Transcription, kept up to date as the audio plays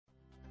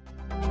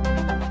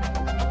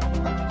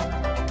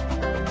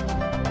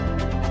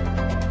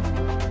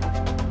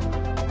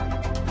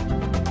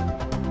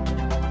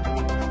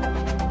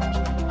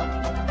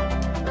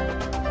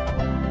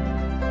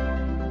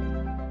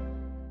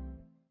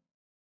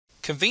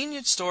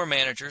Convenience store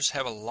managers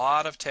have a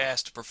lot of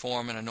tasks to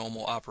perform in a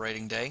normal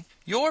operating day.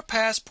 Your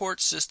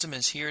Passport system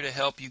is here to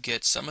help you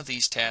get some of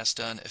these tasks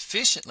done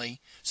efficiently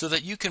so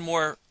that you can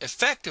more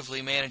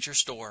effectively manage your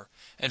store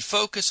and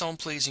focus on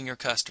pleasing your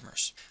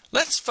customers.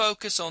 Let's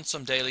focus on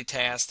some daily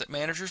tasks that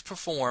managers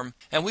perform,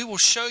 and we will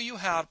show you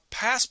how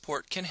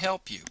Passport can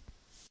help you.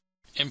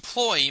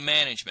 Employee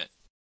management.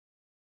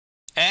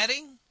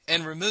 Adding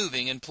and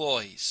removing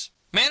employees.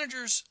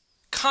 Managers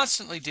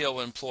constantly deal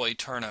with employee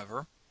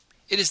turnover.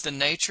 It is the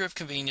nature of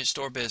convenience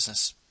store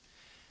business.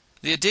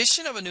 The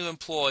addition of a new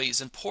employee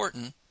is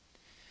important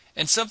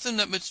and something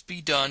that must be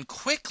done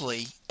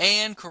quickly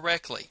and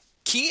correctly.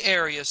 Key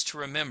areas to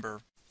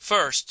remember.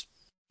 First,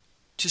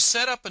 to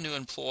set up a new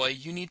employee,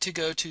 you need to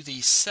go to the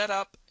Set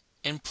Up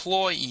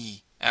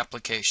Employee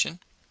application,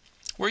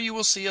 where you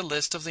will see a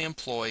list of the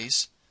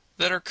employees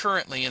that are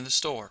currently in the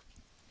store.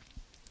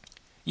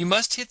 You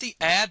must hit the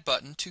Add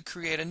button to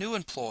create a new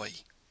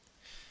employee.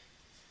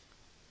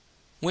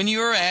 When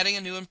you are adding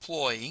a new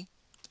employee,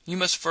 you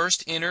must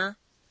first enter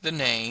the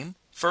name,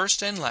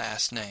 first and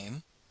last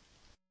name,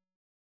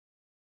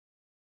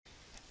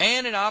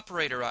 and an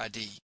operator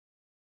ID.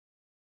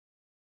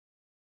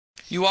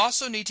 You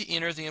also need to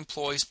enter the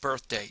employee's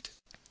birth date.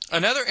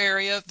 Another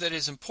area that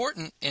is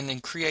important in the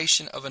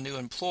creation of a new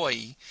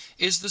employee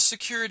is the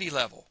security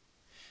level.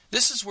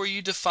 This is where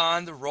you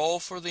define the role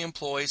for the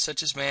employee,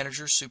 such as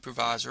manager,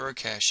 supervisor, or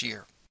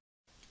cashier.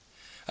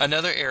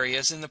 Another area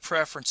is in the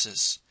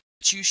preferences.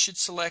 You should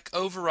select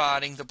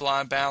overriding the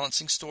blind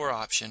balancing store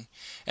option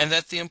and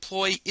that the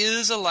employee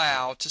is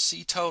allowed to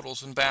see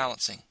totals when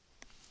balancing.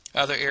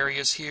 Other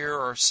areas here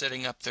are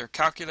setting up their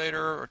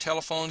calculator or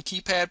telephone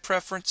keypad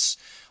preference,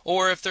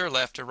 or if they're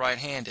left or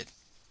right-handed.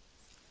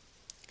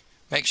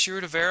 Make sure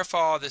to verify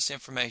all this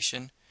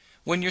information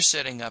when you're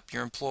setting up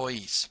your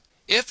employees.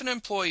 If an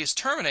employee is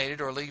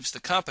terminated or leaves the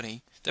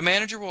company, the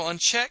manager will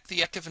uncheck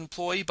the active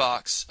employee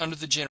box under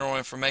the General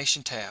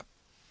Information tab.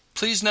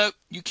 Please note,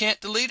 you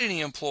can't delete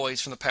any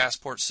employees from the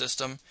Passport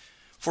system.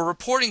 For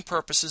reporting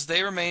purposes,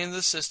 they remain in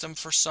the system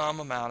for some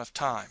amount of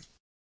time.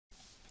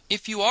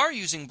 If you are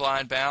using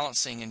blind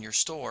balancing in your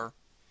store,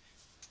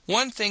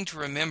 one thing to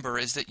remember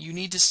is that you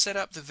need to set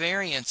up the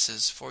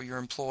variances for your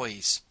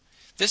employees.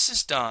 This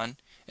is done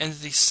in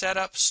the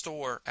Setup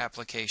Store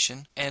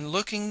application and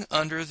looking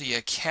under the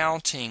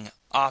Accounting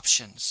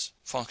Options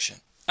function.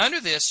 Under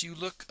this, you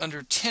look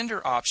under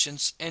Tender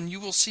Options and you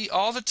will see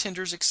all the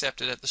tenders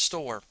accepted at the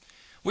store.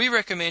 We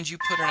recommend you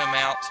put an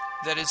amount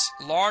that is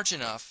large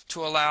enough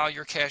to allow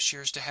your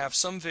cashiers to have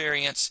some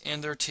variance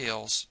in their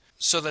tills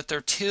so that their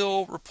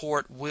till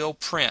report will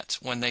print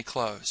when they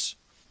close.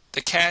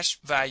 The cash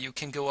value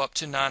can go up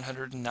to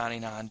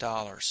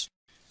 $999.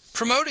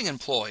 Promoting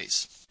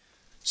employees.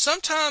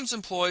 Sometimes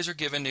employees are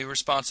given new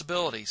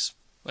responsibilities.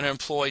 When an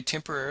employee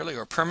temporarily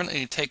or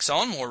permanently takes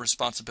on more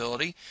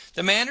responsibility,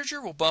 the manager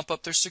will bump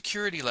up their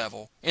security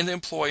level in the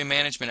employee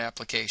management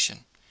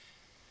application.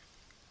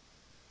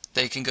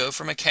 They can go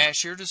from a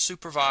cashier to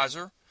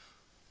supervisor,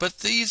 but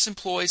these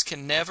employees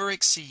can never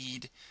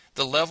exceed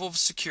the level of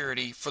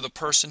security for the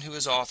person who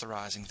is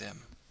authorizing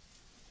them.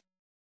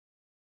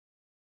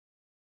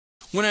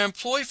 When an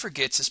employee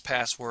forgets his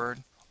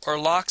password or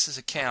locks his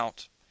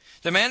account,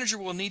 the manager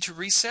will need to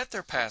reset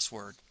their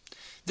password.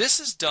 This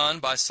is done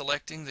by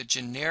selecting the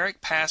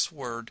generic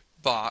password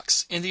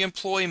box in the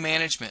employee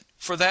management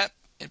for that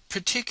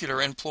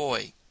particular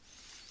employee.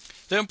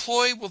 The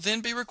employee will then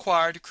be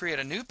required to create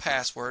a new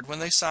password when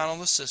they sign on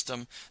the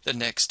system the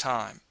next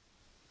time.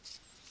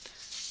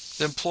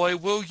 The employee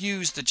will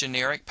use the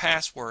generic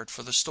password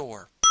for the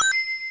store.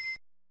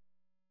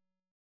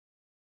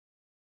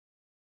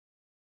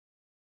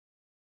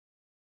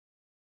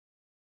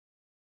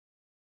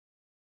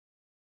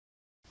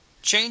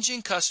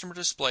 Changing customer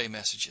display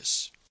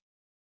messages.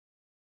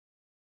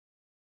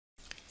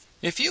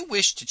 If you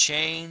wish to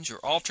change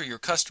or alter your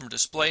customer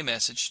display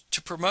message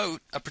to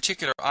promote a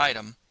particular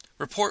item,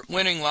 report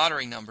winning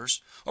lottery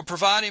numbers, or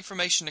provide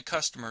information to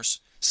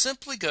customers,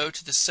 simply go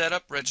to the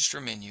Setup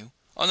Register menu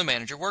on the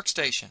Manager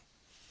workstation.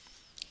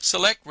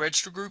 Select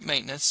Register Group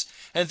Maintenance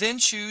and then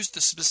choose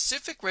the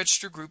specific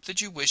register group that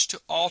you wish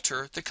to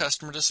alter the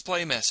customer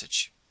display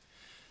message.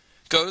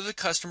 Go to the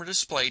Customer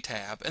Display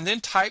tab and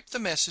then type the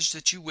message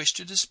that you wish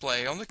to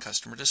display on the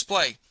customer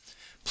display.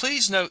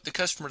 Please note the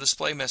customer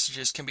display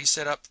messages can be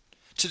set up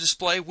to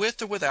display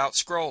with or without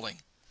scrolling.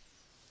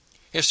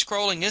 If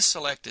scrolling is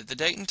selected, the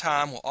date and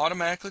time will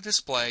automatically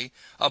display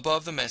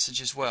above the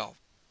message as well.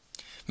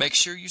 Make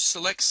sure you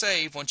select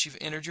Save once you've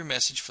entered your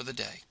message for the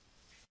day.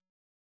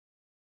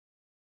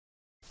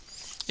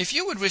 If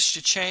you would wish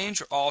to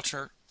change or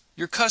alter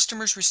your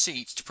customers'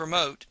 receipts to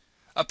promote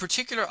a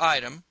particular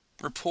item,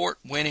 report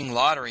winning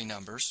lottery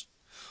numbers,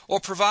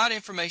 or provide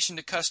information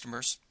to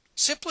customers,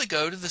 simply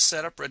go to the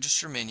Setup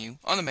Register menu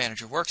on the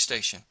Manager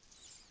workstation.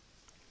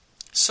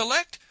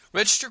 Select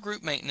Register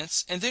Group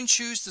Maintenance and then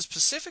choose the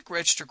specific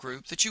register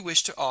group that you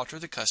wish to alter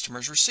the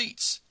customer's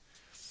receipts.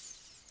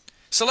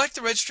 Select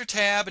the Register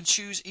tab and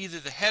choose either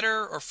the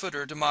header or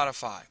footer to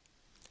modify.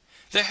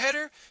 The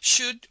header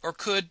should or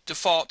could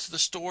default to the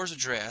store's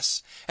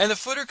address, and the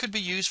footer could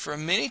be used for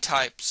many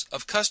types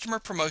of customer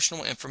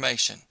promotional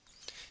information.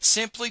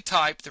 Simply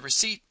type the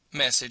receipt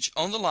message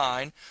on the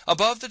line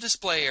above the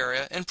display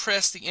area and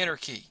press the Enter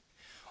key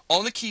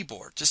on the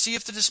keyboard to see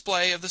if the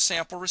display of the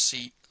sample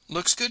receipt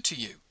looks good to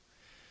you.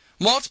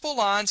 Multiple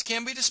lines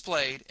can be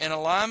displayed and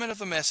alignment of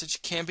the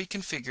message can be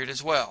configured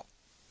as well.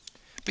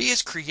 Be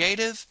as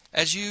creative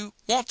as you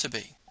want to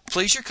be.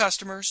 Please your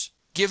customers,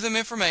 give them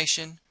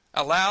information,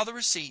 allow the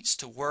receipts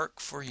to work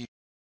for you.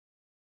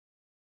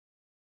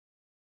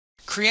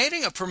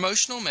 Creating a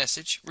promotional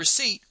message,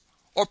 receipt,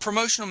 or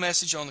promotional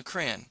message on the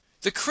CRIN.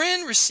 The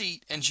CRIN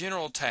Receipt and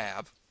General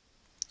tab,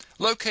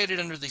 located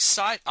under the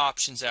Site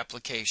Options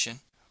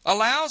application,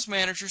 allows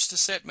managers to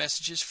set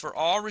messages for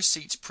all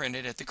receipts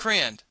printed at the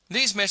CRIN.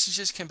 These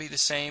messages can be the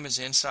same as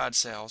inside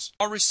sales,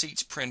 all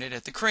receipts printed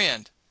at the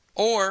CRIN,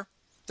 or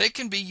they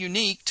can be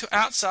unique to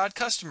outside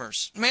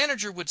customers. The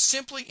manager would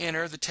simply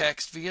enter the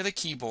text via the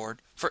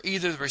keyboard for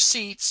either the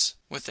receipts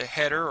with the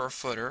header or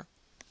footer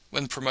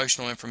with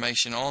promotional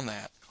information on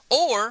that,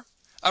 or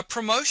a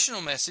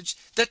promotional message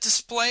that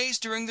displays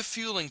during the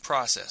fueling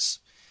process.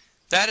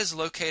 That is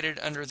located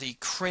under the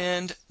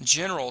CRIN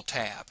General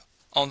tab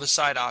on the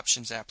Site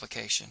Options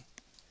application.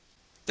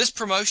 This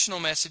promotional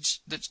message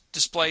that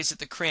displays at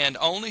the CRIN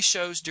only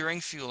shows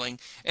during fueling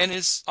and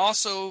is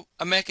also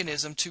a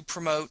mechanism to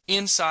promote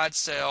inside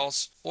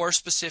sales or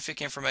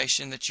specific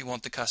information that you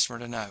want the customer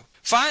to know.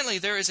 Finally,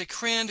 there is a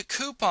CRIN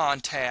Coupon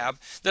tab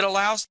that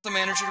allows the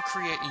manager to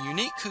create a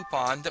unique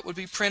coupon that would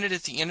be printed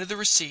at the end of the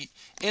receipt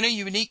in a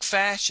unique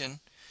fashion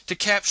to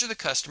capture the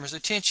customer's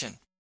attention.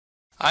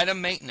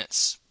 Item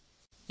maintenance.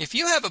 If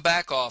you have a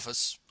back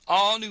office,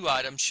 all new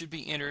items should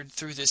be entered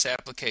through this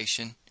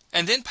application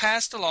and then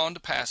passed along to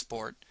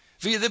Passport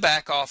via the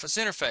back office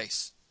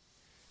interface.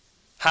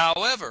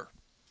 However,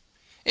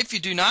 if you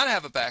do not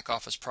have a back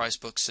office price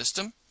book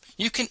system,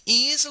 you can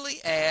easily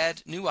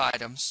add new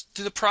items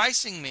to the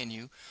pricing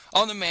menu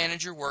on the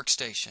Manager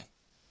workstation.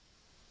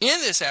 In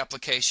this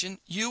application,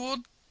 you will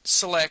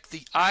select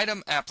the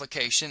Item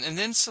application and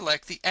then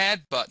select the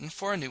Add button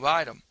for a new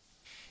item.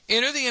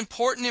 Enter the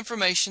important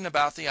information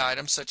about the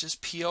item such as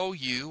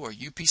POU or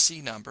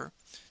UPC number,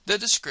 the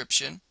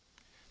description,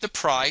 the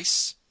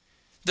price,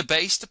 the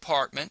base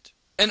department,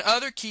 and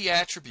other key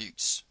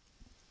attributes.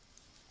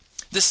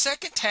 The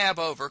second tab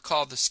over,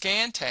 called the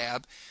Scan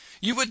tab,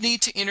 you would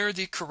need to enter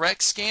the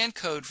correct scan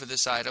code for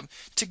this item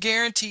to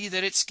guarantee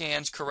that it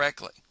scans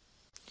correctly.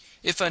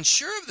 If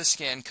unsure of the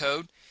scan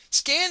code,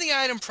 scan the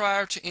item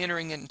prior to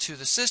entering it into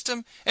the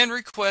system and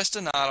request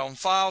a not on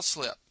file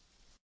slip.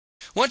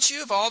 Once you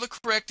have all the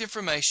correct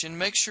information,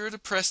 make sure to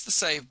press the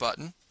Save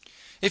button.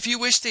 If you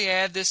wish to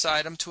add this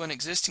item to an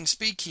existing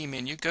Speed Key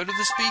menu, go to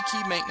the Speed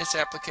Key Maintenance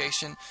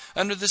application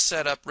under the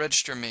Setup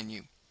Register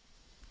menu.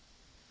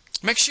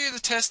 Make sure to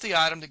test the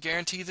item to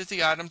guarantee that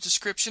the item's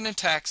description and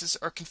taxes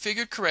are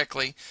configured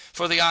correctly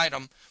for the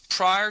item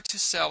prior to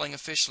selling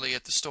officially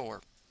at the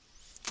store.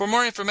 For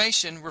more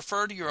information,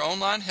 refer to your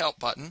online help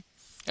button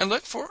and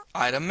look for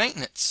Item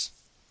Maintenance.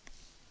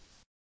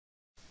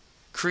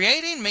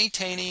 Creating and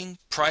maintaining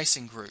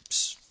pricing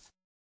groups.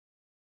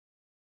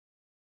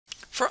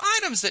 For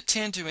items that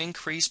tend to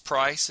increase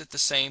price at the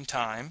same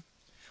time,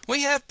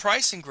 we have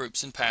pricing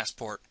groups in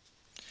Passport.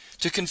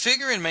 To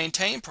configure and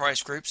maintain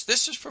price groups,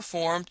 this is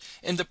performed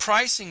in the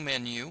Pricing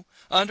menu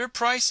under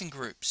Pricing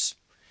Groups.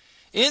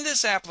 In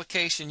this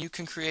application, you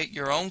can create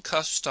your own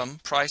custom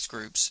price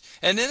groups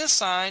and then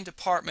assign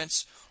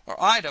departments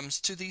or items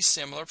to these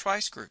similar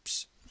price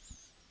groups.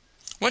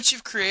 Once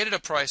you've created a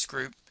price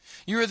group,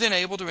 you are then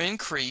able to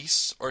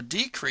increase or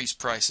decrease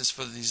prices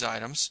for these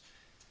items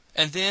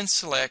and then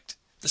select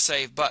the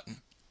Save button.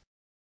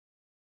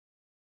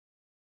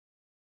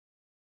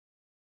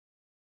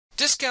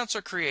 Discounts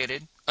are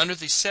created under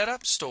the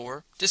Setup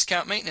Store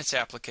Discount Maintenance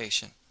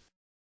application.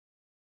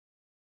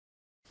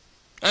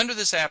 Under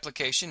this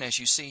application, as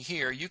you see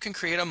here, you can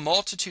create a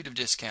multitude of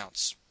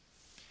discounts.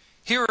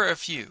 Here are a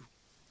few.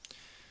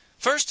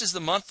 First is the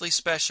monthly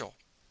special.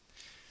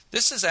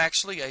 This is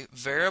actually a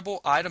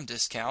variable item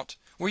discount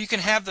where you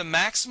can have the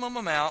maximum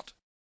amount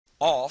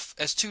off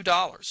as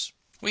 $2.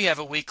 We have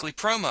a weekly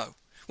promo,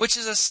 which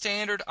is a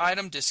standard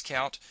item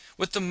discount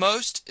with the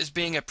most as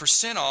being a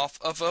percent off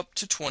of up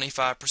to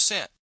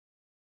 25%.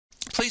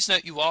 Please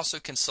note you also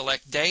can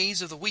select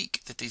days of the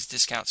week that these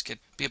discounts could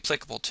be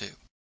applicable to.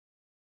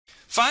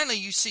 Finally,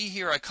 you see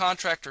here a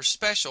contractor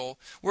special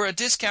where a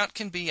discount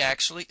can be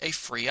actually a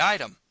free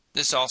item.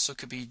 This also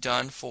could be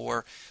done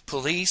for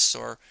police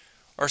or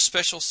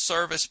special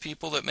service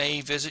people that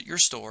may visit your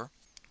store.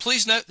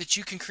 Please note that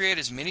you can create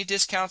as many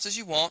discounts as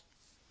you want.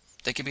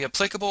 They can be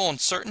applicable on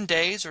certain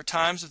days or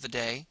times of the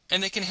day,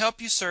 and they can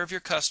help you serve your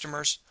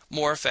customers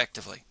more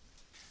effectively.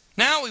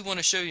 Now we want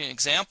to show you an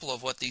example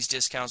of what these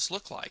discounts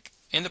look like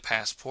in the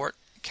Passport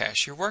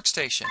Cashier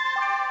workstation.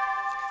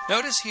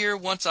 Notice here,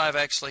 once I've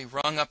actually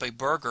rung up a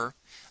burger,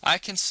 I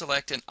can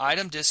select an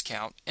item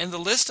discount, and the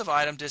list of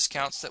item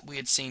discounts that we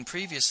had seen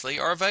previously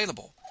are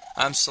available.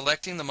 I'm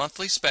selecting the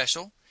monthly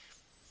special,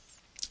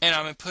 and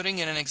I'm putting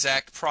in an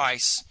exact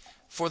price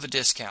for the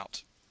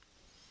discount.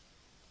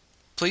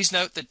 Please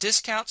note that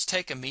discounts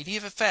take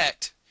immediate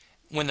effect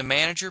when the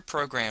manager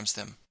programs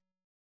them.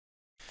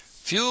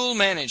 Fuel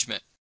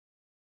management.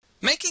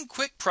 Making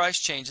quick price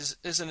changes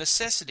is a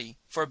necessity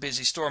for a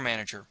busy store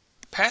manager.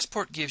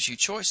 Passport gives you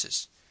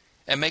choices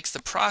and makes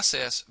the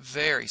process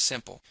very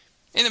simple.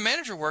 In the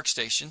manager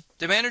workstation,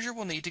 the manager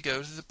will need to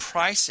go to the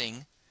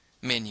pricing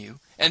menu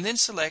and then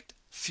select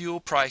fuel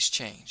price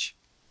change.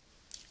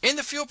 In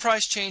the fuel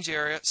price change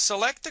area,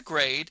 select the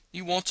grade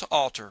you want to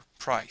alter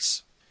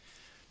price.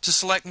 To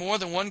select more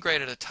than one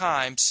grade at a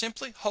time,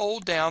 simply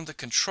hold down the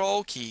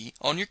Control key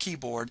on your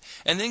keyboard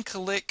and then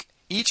click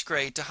each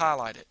grade to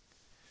highlight it.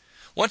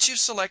 Once you've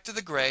selected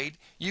the grade,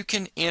 you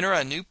can enter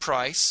a new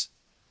price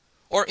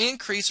or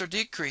increase or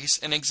decrease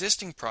an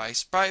existing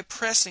price by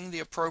pressing the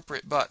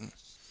appropriate button.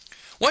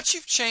 Once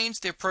you've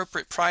changed the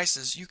appropriate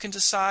prices, you can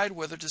decide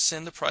whether to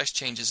send the price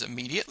changes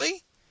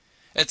immediately,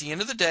 at the end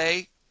of the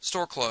day,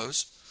 store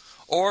close,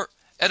 or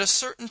at a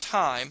certain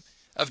time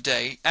of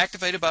day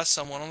activated by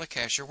someone on the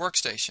cashier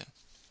workstation.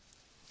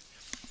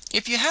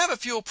 If you have a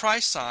fuel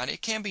price sign,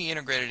 it can be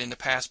integrated into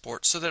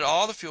Passport so that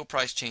all the fuel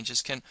price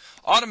changes can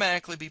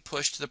automatically be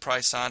pushed to the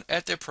price sign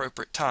at the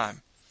appropriate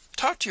time.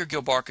 Talk to your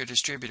Gilbarco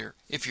distributor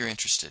if you're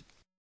interested.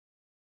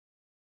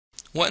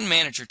 One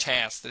manager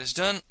task that is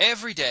done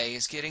every day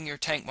is getting your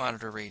tank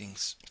monitor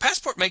readings.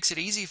 Passport makes it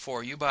easy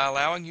for you by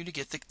allowing you to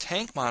get the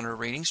tank monitor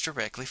readings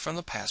directly from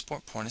the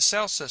Passport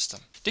point-of-sale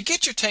system. To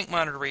get your tank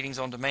monitor readings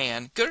on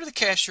demand, go to the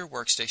Cashier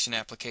Workstation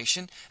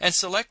application and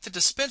select the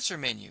Dispenser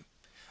menu.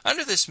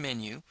 Under this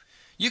menu,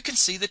 you can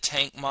see the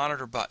Tank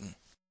Monitor button.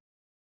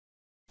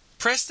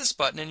 Press this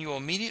button and you will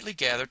immediately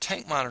gather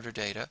tank monitor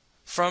data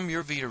from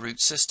your Veeder-Root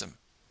system.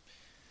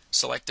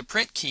 Select the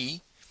Print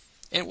key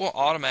and it will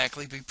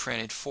automatically be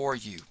printed for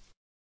you.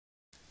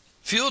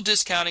 Fuel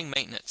discounting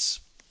maintenance.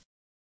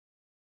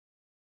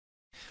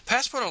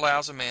 Passport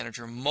allows a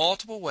manager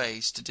multiple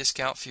ways to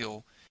discount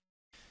fuel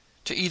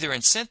to either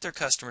incent their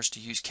customers to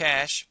use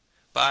cash,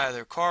 buy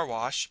their car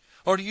wash,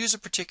 or to use a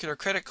particular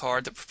credit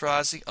card that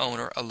provides the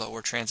owner a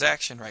lower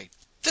transaction rate.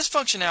 This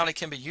functionality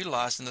can be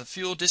utilized in the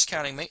Fuel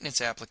Discounting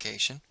Maintenance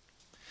application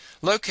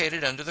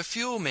located under the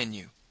Fuel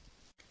menu.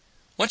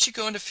 Once you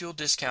go into Fuel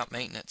Discount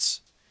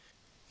Maintenance,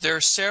 there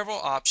are several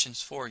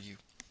options for you.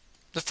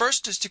 The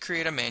first is to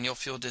create a manual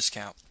fuel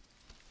discount.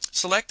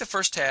 Select the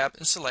first tab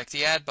and select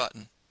the Add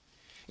button.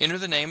 Enter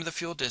the name of the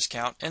fuel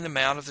discount and the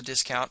amount of the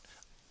discount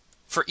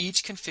for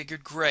each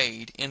configured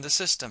grade in the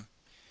system.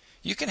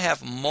 You can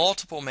have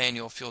multiple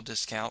manual fuel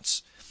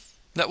discounts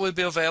that will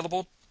be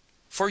available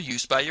for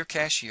use by your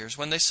cashiers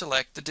when they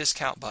select the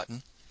discount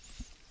button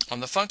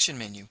on the function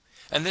menu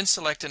and then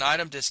select an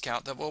item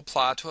discount that will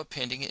apply to a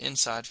pending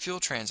inside fuel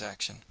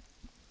transaction.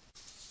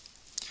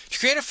 To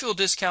create a fuel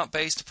discount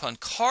based upon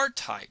card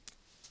type,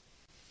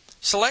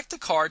 select the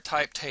card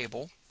type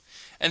table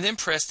and then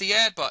press the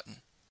Add button.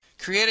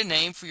 Create a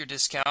name for your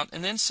discount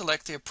and then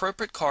select the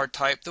appropriate card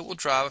type that will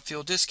drive a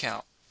fuel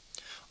discount.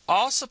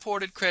 All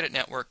supported credit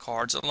network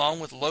cards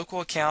along with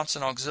local accounts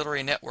and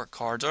auxiliary network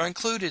cards are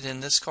included in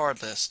this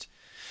card list.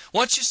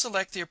 Once you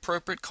select the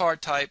appropriate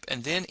card type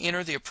and then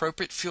enter the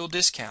appropriate fuel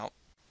discount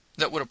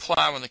that would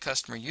apply when the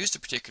customer used a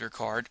particular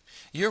card,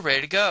 you're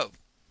ready to go.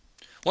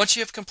 Once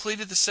you have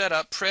completed the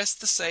setup, press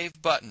the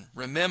Save button.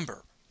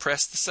 Remember,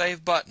 press the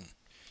Save button.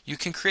 You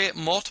can create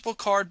multiple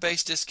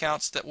card-based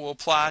discounts that will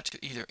apply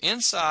to either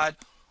inside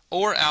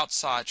or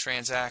outside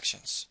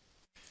transactions.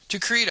 To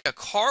create a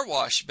car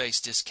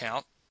wash-based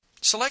discount,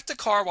 select the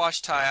Car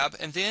Wash tab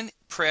and then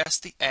press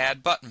the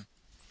Add button.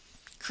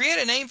 Create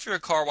a name for your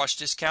car wash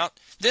discount,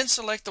 then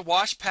select the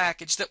wash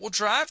package that will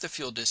drive the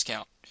fuel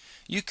discount.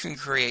 You can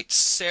create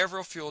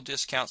several fuel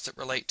discounts that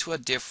relate to a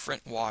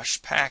different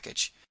wash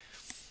package.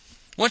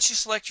 Once you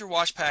select your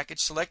wash package,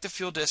 select the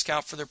fuel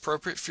discount for the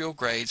appropriate fuel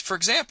grades. For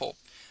example,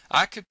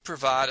 I could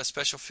provide a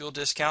special fuel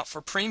discount for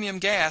premium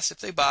gas if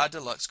they buy a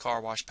deluxe car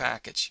wash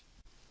package.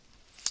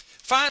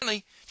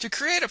 Finally, to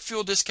create a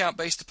fuel discount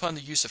based upon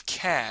the use of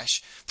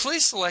cash,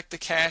 please select the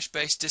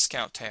Cash-Based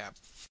Discount tab.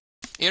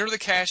 Enter the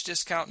cash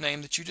discount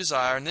name that you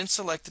desire and then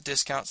select the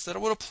discounts that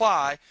would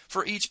apply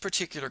for each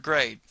particular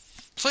grade.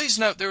 Please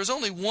note there is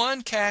only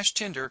one cash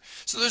tender,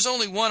 so there's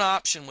only one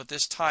option with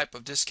this type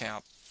of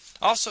discount.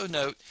 Also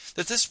note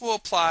that this will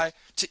apply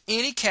to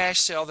any cash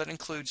sale that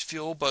includes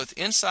fuel both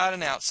inside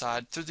and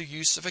outside through the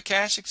use of a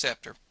cash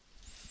acceptor.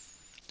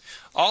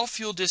 All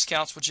fuel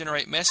discounts will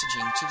generate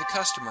messaging to the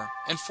customer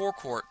and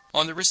forecourt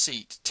on the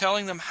receipt,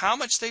 telling them how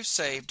much they've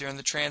saved during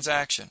the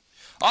transaction.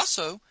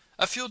 Also,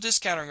 a fuel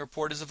discounting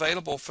report is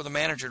available for the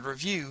manager to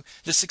review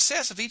the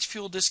success of each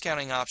fuel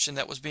discounting option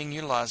that was being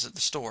utilized at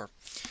the store.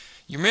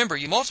 You remember,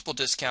 you have multiple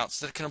discounts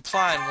that can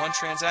apply in one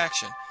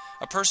transaction.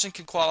 A person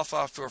can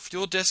qualify for a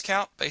fuel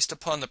discount based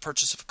upon the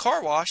purchase of a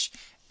car wash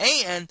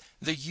and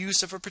the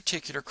use of a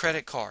particular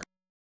credit card.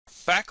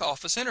 Back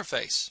office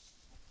interface.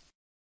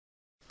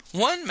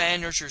 One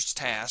manager's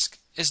task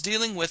is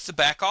dealing with the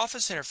back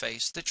office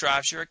interface that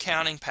drives your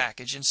accounting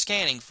package and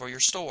scanning for your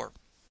store.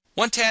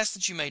 One task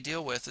that you may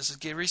deal with is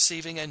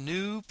receiving a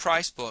new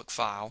price book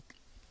file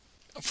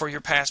for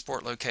your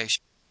passport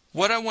location.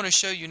 What I want to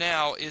show you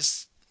now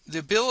is the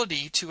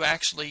ability to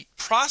actually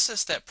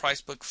process that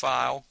price book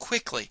file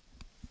quickly.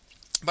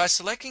 By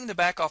selecting the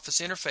back office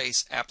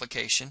interface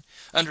application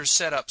under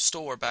Setup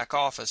Store Back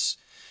Office,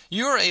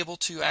 you are able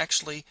to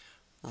actually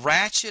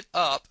ratchet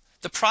up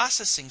the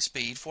processing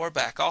speed for a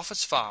back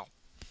office file.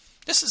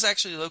 This is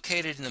actually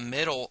located in the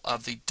middle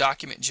of the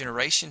Document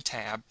Generation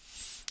tab,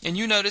 and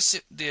you notice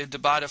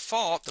by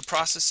default the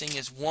processing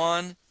is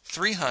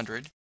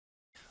 1/300,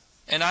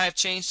 and I have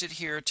changed it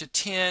here to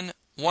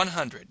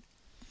 10/100.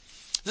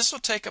 This will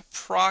take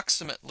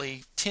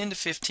approximately 10 to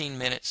 15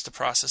 minutes to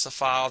process a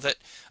file that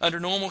under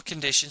normal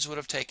conditions would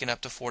have taken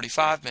up to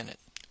 45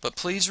 minutes. But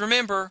please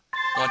remember,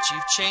 once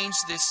you've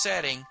changed this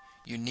setting,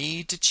 you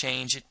need to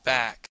change it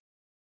back.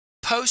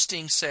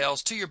 Posting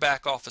sales to your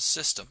back office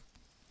system.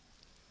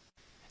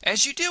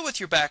 As you deal with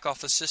your back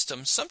office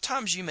system,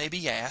 sometimes you may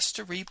be asked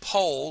to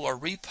repoll or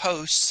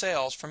repost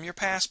sales from your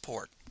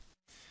passport.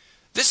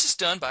 This is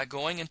done by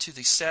going into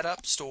the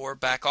Setup Store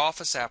Back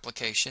Office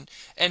application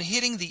and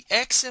hitting the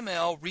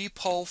XML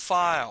Repoll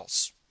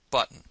Files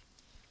button.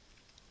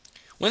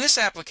 When this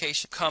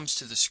application comes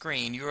to the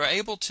screen, you are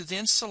able to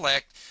then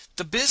select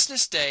the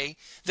business day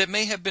that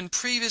may have been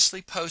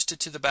previously posted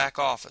to the back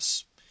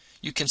office.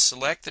 You can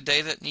select the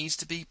day that needs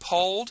to be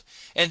polled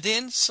and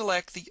then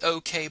select the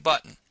OK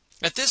button.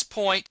 At this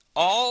point,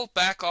 all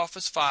back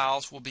office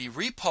files will be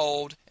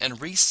repolled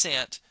and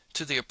resent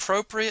to the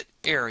appropriate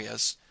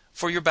areas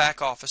for your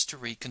back office to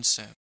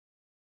reconsume.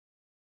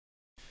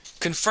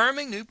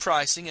 Confirming new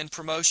pricing and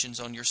promotions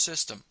on your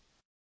system.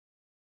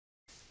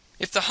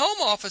 If the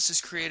home office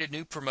has created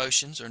new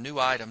promotions or new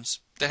items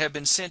that have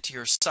been sent to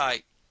your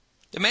site,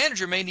 the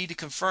manager may need to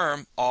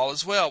confirm all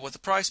is well with the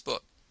price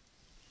book.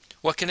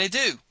 What can they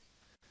do?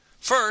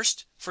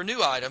 First, for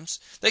new items,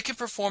 they can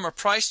perform a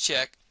price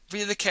check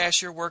via the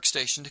cashier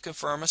workstation to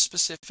confirm a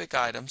specific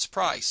item's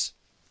price.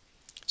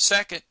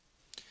 Second,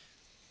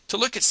 to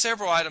look at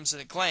several items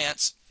at a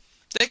glance,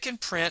 they can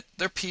print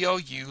their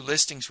POU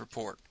listings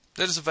report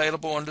that is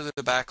available under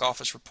the back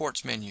office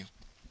reports menu.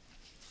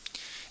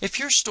 If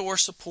your store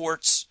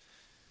supports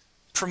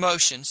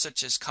promotions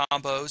such as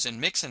combos and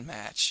mix and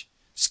match,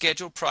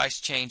 scheduled price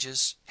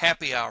changes,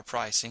 happy hour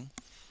pricing,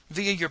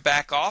 via your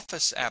back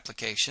office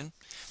application,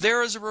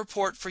 there is a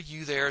report for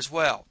you there as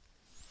well.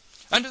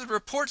 Under the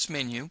reports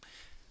menu,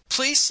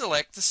 please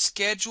select the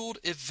scheduled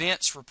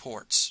events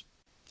reports.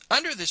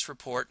 Under this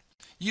report,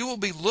 you will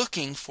be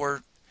looking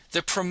for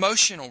the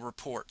promotional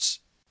reports.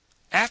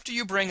 After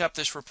you bring up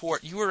this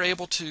report, you are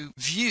able to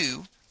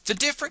view the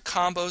different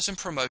combos and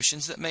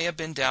promotions that may have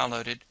been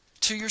downloaded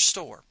to your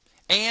store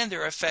and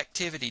their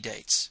effectivity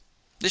dates.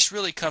 This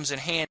really comes in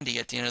handy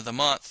at the end of the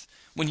month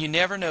when you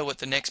never know what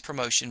the next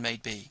promotion may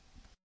be.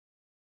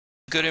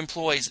 Good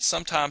employees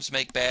sometimes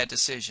make bad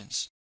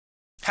decisions.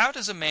 How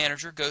does a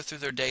manager go through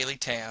their daily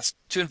tasks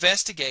to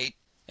investigate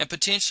and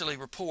potentially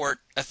report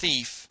a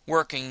thief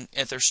working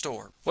at their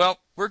store? Well,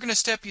 we're going to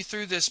step you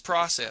through this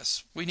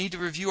process. We need to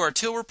review our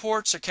till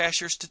reports, our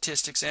cashier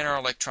statistics, and our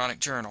electronic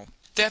journal.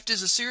 Theft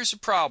is a serious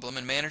problem,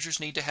 and managers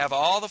need to have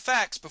all the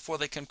facts before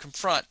they can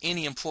confront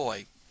any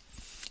employee.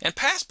 In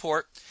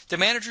Passport, the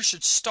manager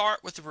should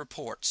start with the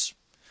reports.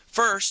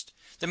 First,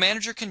 the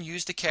manager can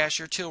use the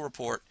cashier till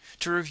report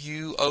to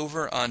review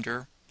over,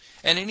 under,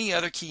 and any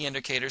other key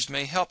indicators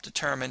may help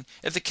determine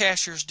if the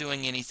cashier is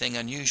doing anything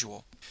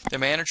unusual. The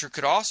manager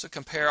could also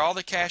compare all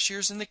the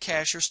cashiers in the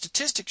cashier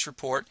statistics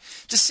report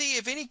to see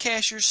if any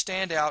cashiers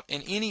stand out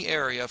in any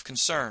area of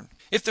concern.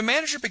 If the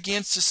manager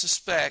begins to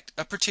suspect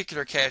a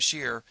particular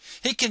cashier,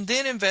 he can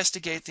then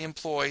investigate the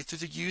employee through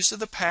the use of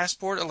the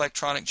Passport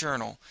electronic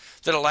journal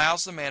that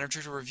allows the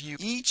manager to review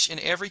each and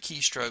every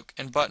keystroke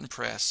and button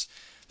press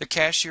the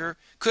cashier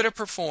could have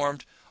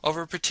performed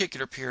over a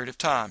particular period of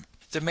time.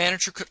 The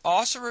manager could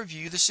also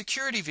review the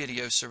security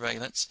video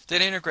surveillance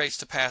that integrates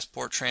to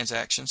Passport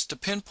transactions to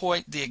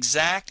pinpoint the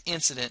exact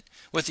incident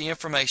with the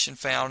information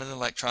found in the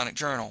electronic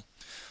journal.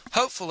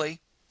 Hopefully,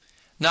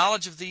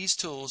 knowledge of these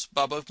tools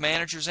by both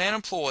managers and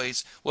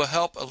employees will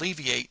help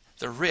alleviate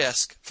the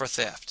risk for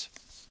theft.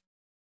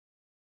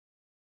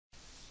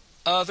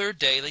 Other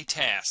daily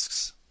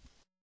tasks.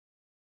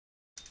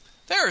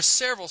 There are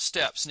several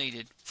steps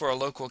needed for a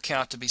local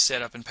account to be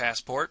set up in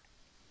Passport.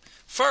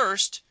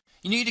 First,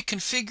 you need to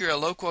configure a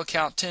local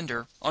account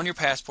tender on your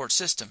Passport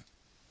system,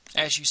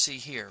 as you see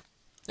here.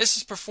 This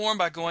is performed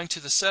by going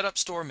to the Setup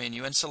Store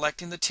menu and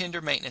selecting the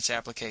Tender Maintenance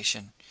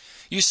application.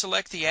 You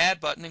select the Add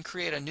button and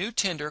create a new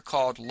tender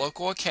called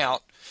Local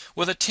Account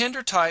with a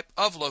tender type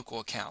of Local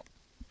Account.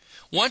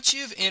 Once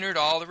you've entered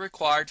all the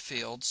required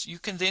fields, you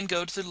can then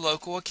go to the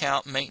Local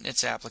Account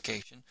Maintenance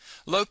application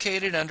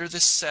located under the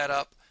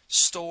Setup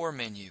Store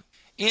menu.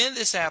 In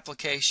this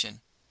application,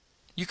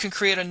 you can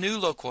create a new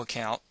local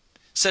account,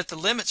 set the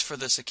limits for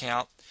this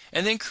account,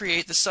 and then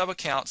create the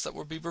sub-accounts that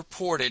will be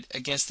reported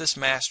against this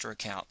master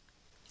account.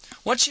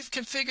 Once you've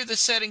configured the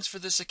settings for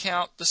this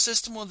account, the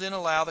system will then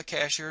allow the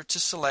cashier to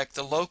select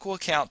the local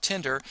account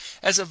tender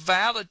as a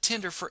valid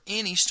tender for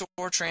any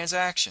store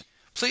transaction.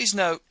 Please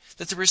note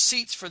that the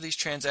receipts for these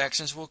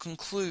transactions will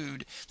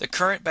include the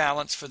current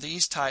balance for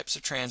these types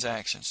of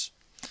transactions.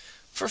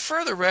 For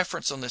further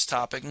reference on this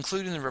topic,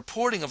 including the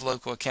reporting of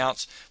local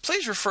accounts,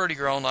 please refer to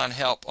your online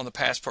help on the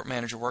Passport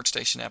Manager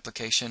Workstation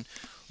application.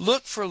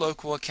 Look for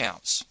local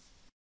accounts.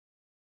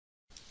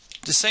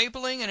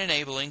 Disabling and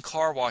enabling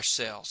car wash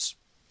sales.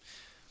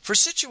 For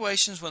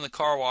situations when the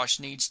car wash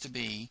needs to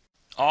be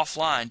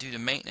offline due to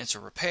maintenance or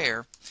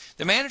repair,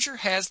 the manager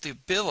has the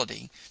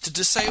ability to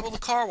disable the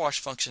car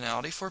wash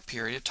functionality for a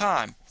period of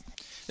time.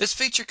 This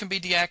feature can be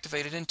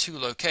deactivated in two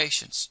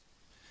locations.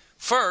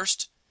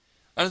 First,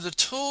 under the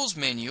Tools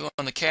menu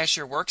on the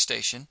Cashier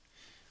Workstation,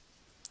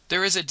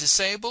 there is a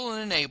Disable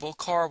and Enable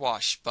Car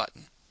Wash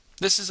button.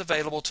 This is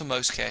available to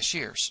most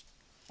cashiers.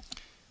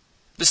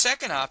 The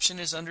second option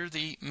is under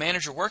the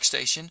Manager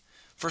Workstation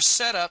for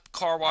Setup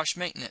Car Wash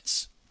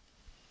Maintenance.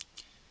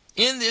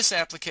 In this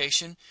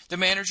application, the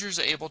manager is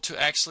able to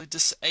actually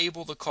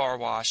disable the car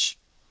wash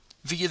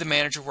via the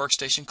Manager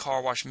Workstation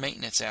Car Wash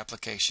Maintenance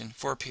application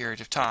for a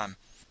period of time.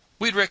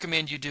 We'd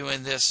recommend you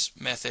doing this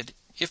method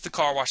if the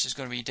car wash is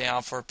going to be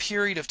down for a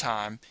period of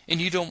time and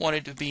you don't want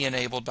it to be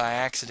enabled by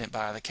accident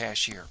by the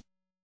cashier.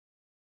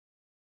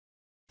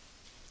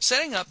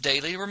 Setting up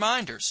daily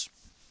reminders.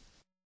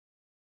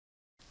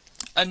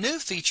 A new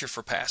feature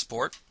for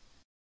Passport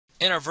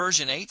in our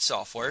version 8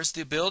 software is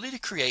the ability to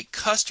create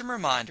custom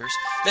reminders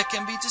that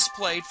can be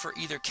displayed for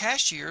either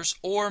cashiers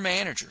or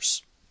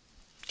managers.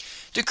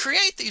 To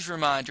create these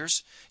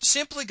reminders,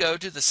 simply go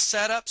to the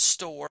Setup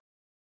Store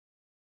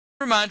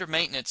Reminder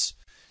Maintenance.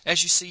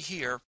 As you see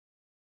here,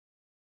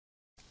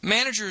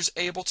 manager is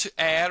able to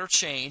add or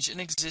change an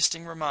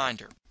existing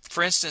reminder.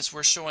 For instance,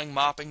 we're showing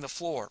mopping the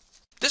floor.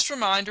 This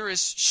reminder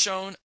is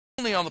shown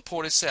only on the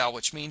point of sale,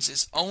 which means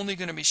it's only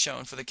going to be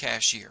shown for the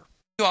cashier.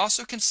 You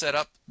also can set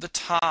up the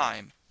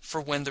time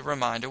for when the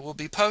reminder will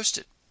be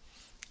posted,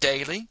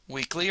 daily,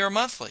 weekly, or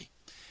monthly.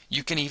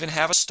 You can even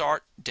have a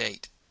start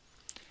date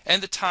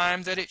and the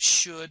time that it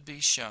should be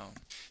shown.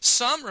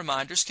 Some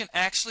reminders can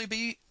actually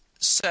be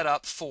set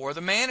up for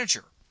the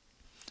manager.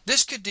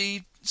 This could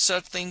be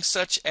something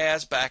such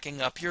as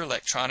backing up your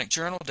electronic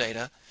journal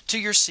data to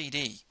your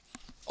CD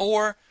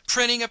or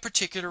printing a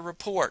particular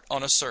report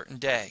on a certain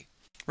day.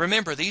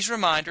 Remember, these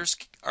reminders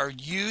are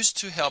used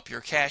to help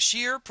your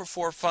cashier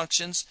perform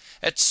functions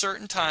at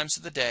certain times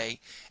of the day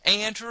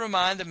and to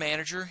remind the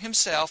manager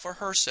himself or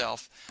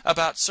herself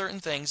about certain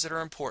things that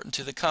are important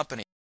to the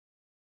company.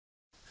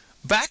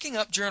 Backing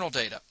up journal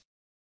data.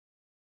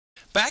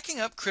 Backing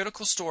up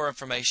critical store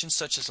information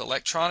such as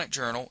electronic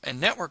journal and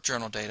network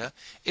journal data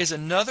is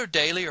another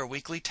daily or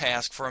weekly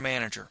task for a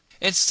manager.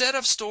 Instead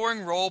of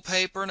storing roll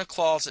paper in a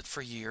closet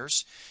for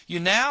years,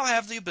 you now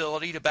have the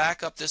ability to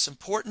back up this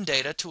important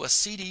data to a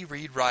CD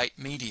read-write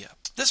media.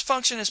 This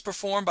function is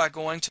performed by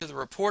going to the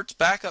Reports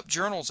Backup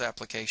Journals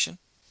application.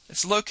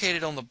 It's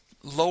located on the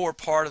lower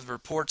part of the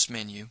Reports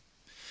menu.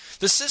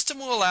 The system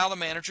will allow the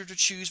manager to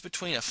choose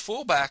between a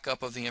full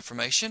backup of the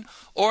information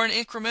or an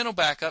incremental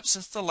backup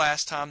since the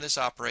last time this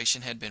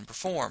operation had been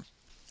performed.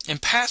 In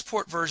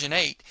Passport version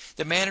 8,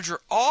 the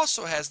manager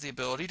also has the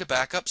ability to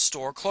back up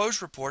store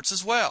close reports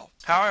as well.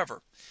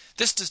 However,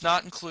 this does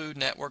not include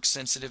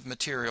network-sensitive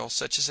material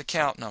such as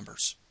account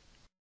numbers.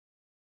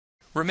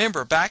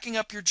 Remember, backing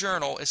up your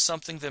journal is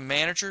something the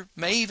manager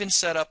may even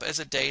set up as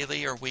a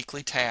daily or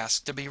weekly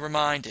task to be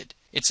reminded.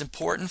 It's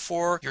important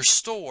for your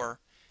store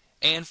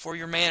and for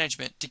your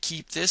management to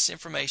keep this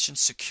information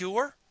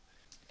secure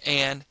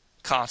and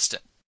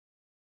constant.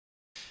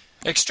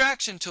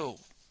 Extraction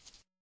tool.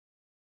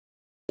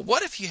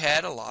 What if you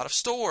had a lot of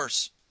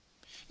stores?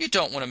 You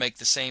don't want to make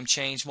the same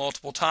change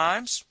multiple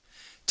times.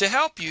 To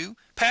help you,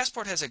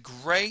 Passport has a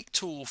great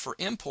tool for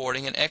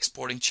importing and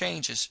exporting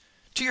changes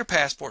to your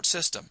Passport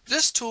system.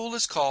 This tool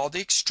is called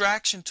the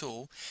Extraction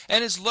Tool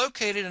and is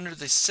located under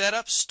the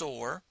Setup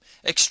Store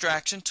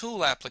Extraction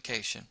Tool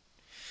application.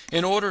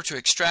 In order to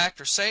extract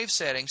or save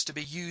settings to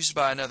be used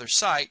by another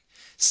site,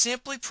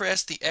 simply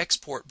press the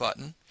Export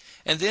button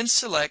and then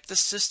select the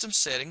system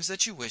settings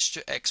that you wish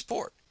to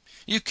export.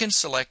 You can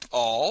select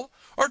all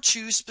or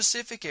choose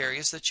specific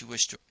areas that you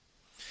wish to.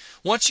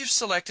 Once you've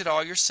selected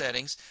all your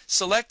settings,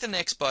 select the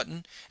Next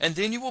button and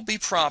then you will be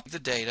prompted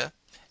with the data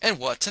and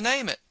what to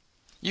name it.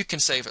 You can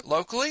save it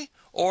locally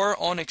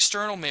or on an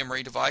external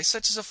memory device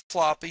such as a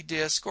floppy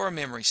disk or a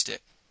memory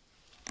stick.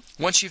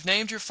 Once you've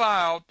named your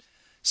file,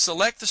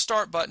 select the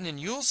Start button and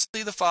you'll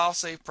see the file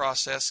save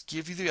process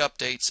give you the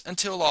updates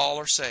until all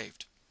are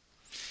saved.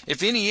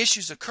 If any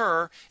issues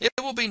occur, it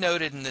will be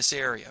noted in this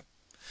area.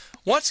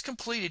 Once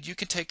completed, you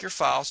can take your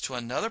files to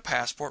another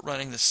Passport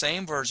running the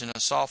same version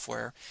of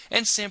software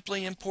and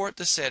simply import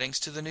the settings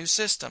to the new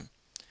system.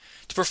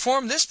 To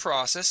perform this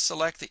process,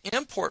 select the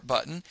Import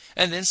button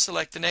and then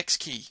select the next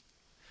key.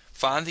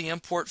 Find the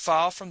import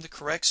file from the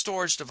correct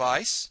storage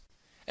device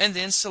and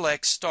then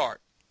select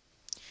Start.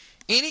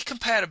 Any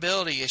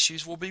compatibility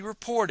issues will be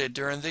reported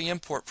during the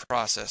import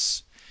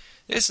process.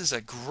 This is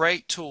a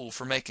great tool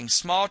for making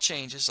small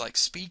changes like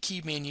speed key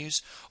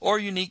menus or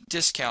unique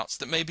discounts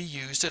that may be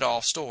used at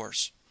all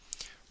stores.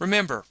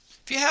 Remember,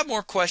 if you have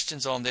more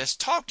questions on this,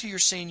 talk to your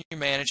senior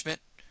management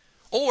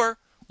or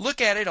look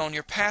at it on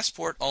your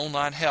Passport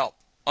online help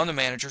on the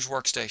manager's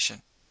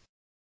workstation.